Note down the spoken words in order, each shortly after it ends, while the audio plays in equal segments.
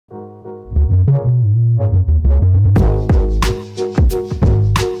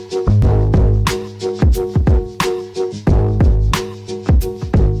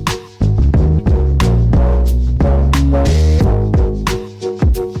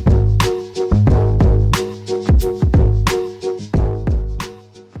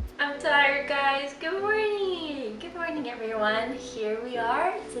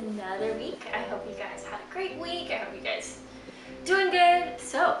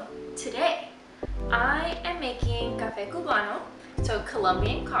Cafe Cubano, so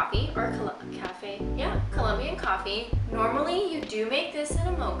Colombian coffee, or cafe, yeah, Colombian coffee. Normally you do make this in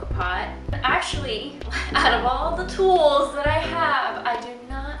a mocha pot. Actually, out of all the tools that I have, I do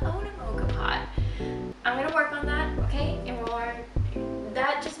not own a mocha pot. I'm gonna work on that, okay? And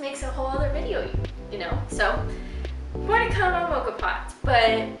that just makes a whole other video, you know? So, more to come on mocha pots,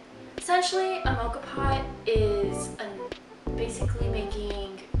 but essentially a mocha pot is basically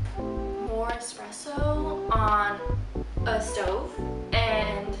making more espresso on a stove,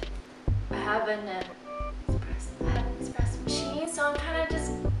 and I have an espresso machine, so I'm kind of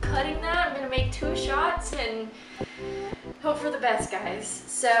just cutting that. I'm gonna make 2 shots and hope for the best, guys.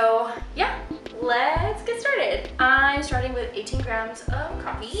 So yeah, let's get started. I'm starting with 18 grams of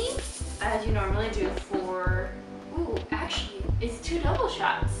coffee, as you normally do for, ooh, actually, it's 2 double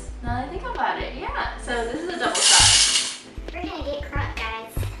shots. Now that I think about it, yeah. So this is a double shot. We're gonna get crunk,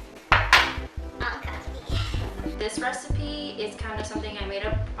 guys. On coffee. This recipe is kind of something I made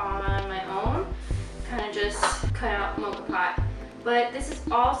up on my own. Kind of just cut out mocha pot. But this is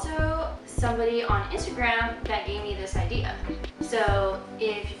also somebody on Instagram that gave me this idea. So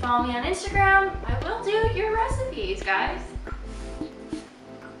if you follow me on Instagram, I will do your recipes, guys.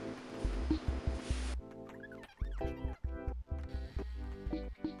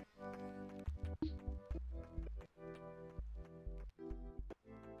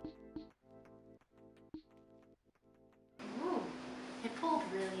 Ooh, it pulled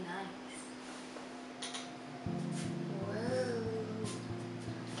really nice. Whoa.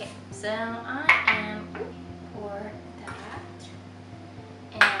 Okay, so I am pour that,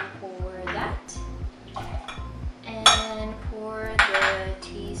 and pour that, and pour the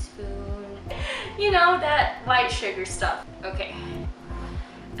teaspoon, you know, that white sugar stuff. Okay.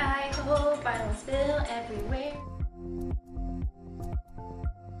 I hope I don't spill everywhere.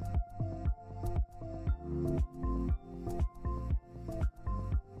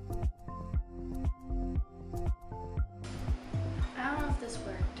 I don't know if this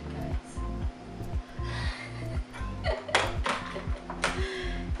worked, guys.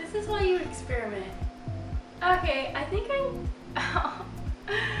 This is why you experiment. Okay, I think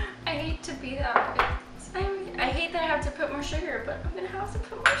I hate to be that. I hate that I have to put more sugar, but I'm gonna have to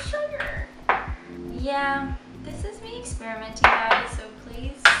put more sugar. Yeah, this is me experimenting, guys, so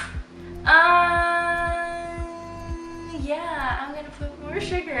please. Yeah, I'm gonna put more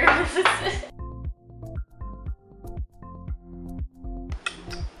sugar.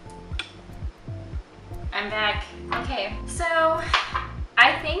 I'm back. Okay, so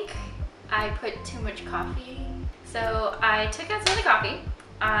I think I put too much coffee. So I took out some of the coffee.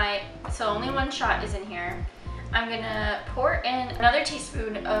 So only 1 shot is in here. I'm gonna pour in another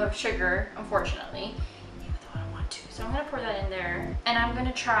teaspoon of sugar, unfortunately, even though I don't want to. So I'm gonna pour that in there. And I'm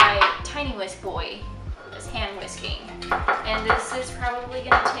gonna try Tiny Whisk Boy, this hand whisking. And this is probably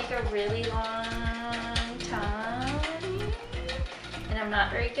gonna take a really long time. And I'm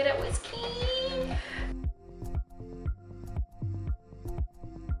not very good at whisking.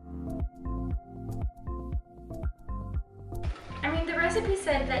 I mean, the recipe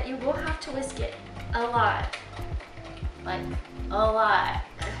said that you will have to whisk it a lot. Like, a lot.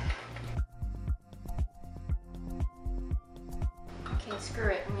 Okay, screw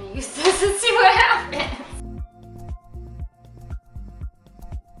it. I'm gonna use this and see what happens.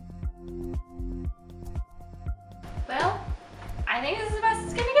 Well, I think this is the best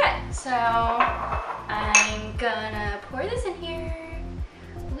it's gonna get. So, I'm gonna pour this in here.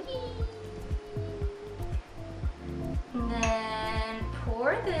 Whee! And then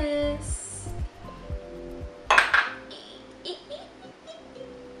pour this.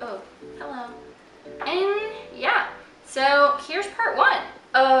 Oh, hello. And yeah, so here's part 1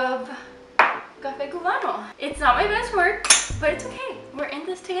 of Cafe Cubano. It's not my best work, but it's okay. We're in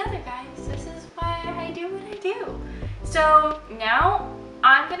this together, guys. This is why I do what I do. So now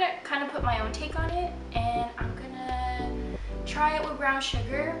I'm gonna kind of put my own take on it, and I'm gonna try it with brown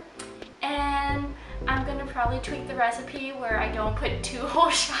sugar, and I'm gonna probably tweak the recipe where I don't put 2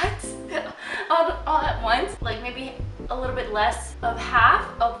 whole shots all at once, like maybe a little bit less of half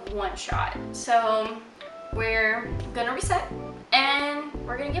of 1 shot. So we're gonna reset and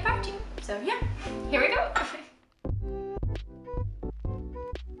we're gonna get back to you. So yeah, here we go.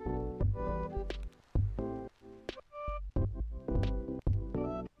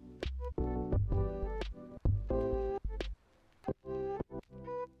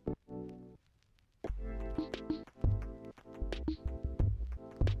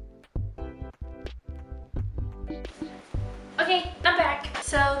 Okay, I'm back.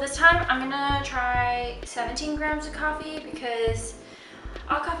 So this time I'm gonna try 17 grams of coffee because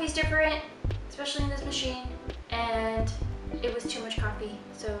all coffee is different, especially in this machine. and it was too much coffee.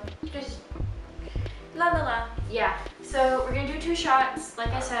 So just la la la. Yeah. So we're gonna do 2 shots, like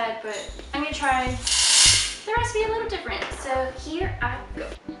I said, but I'm gonna try the recipe a little different. So here I go.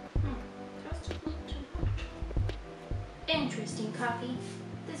 Just a little too much. Interesting coffee.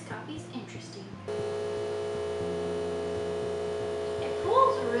 This coffee's interesting. It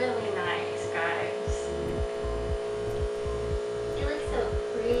pulls really nice, guys. It looks so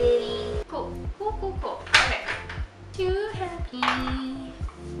pretty. Cool, cool, cool, cool. Okay. Too happy.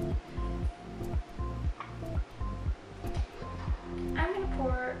 I'm gonna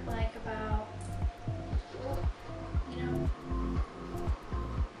pour like about, you know,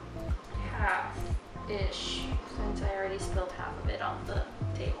 half-ish, since I already spilled half of it on the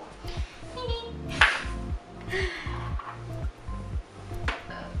table.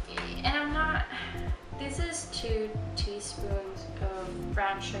 Okay, and I'm not, this is 2 teaspoons of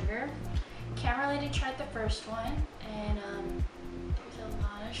brown sugar. Caramelated tried the first one, and there's a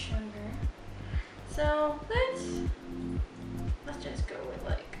lot of sugar. So let's just go with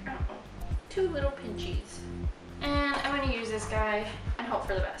like, I don't know, 2 little pinchies. And I'm gonna use this guy and hope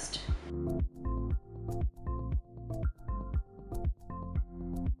for the best.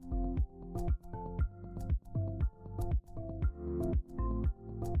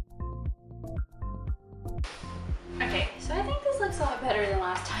 Okay, so I think this looks a lot better than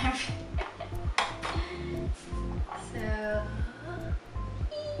last time. So,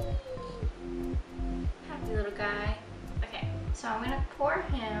 happy little guy. Okay, so I'm gonna pour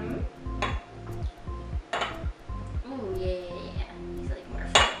him. Ooh, yeah, he's like more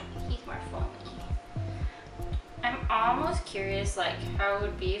foamy. He's more foamy. I'm almost curious like how it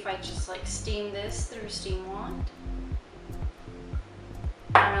would be if I just like steam this through a steam wand.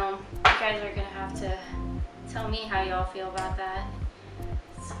 I don't know, you guys are gonna have to tell me how y'all feel about that.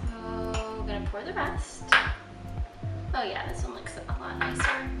 So I'm gonna pour the rest. Oh yeah, this one looks a lot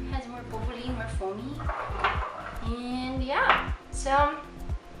nicer. Has more bubbly, more foamy. And yeah, so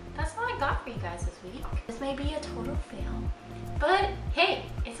that's all I got for you guys this week. This may be a total fail, but hey,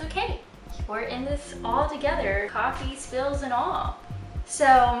 it's okay. We're in this all together, coffee spills and all.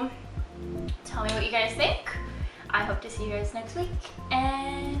 So tell me what you guys think. I hope to see you guys next week,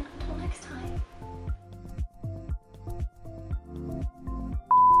 and until next time.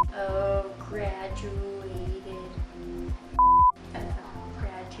 Oh, graduated.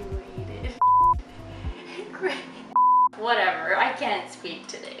 Graduated. Whatever, I can't speak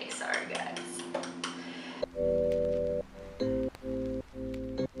today. Sorry, guys.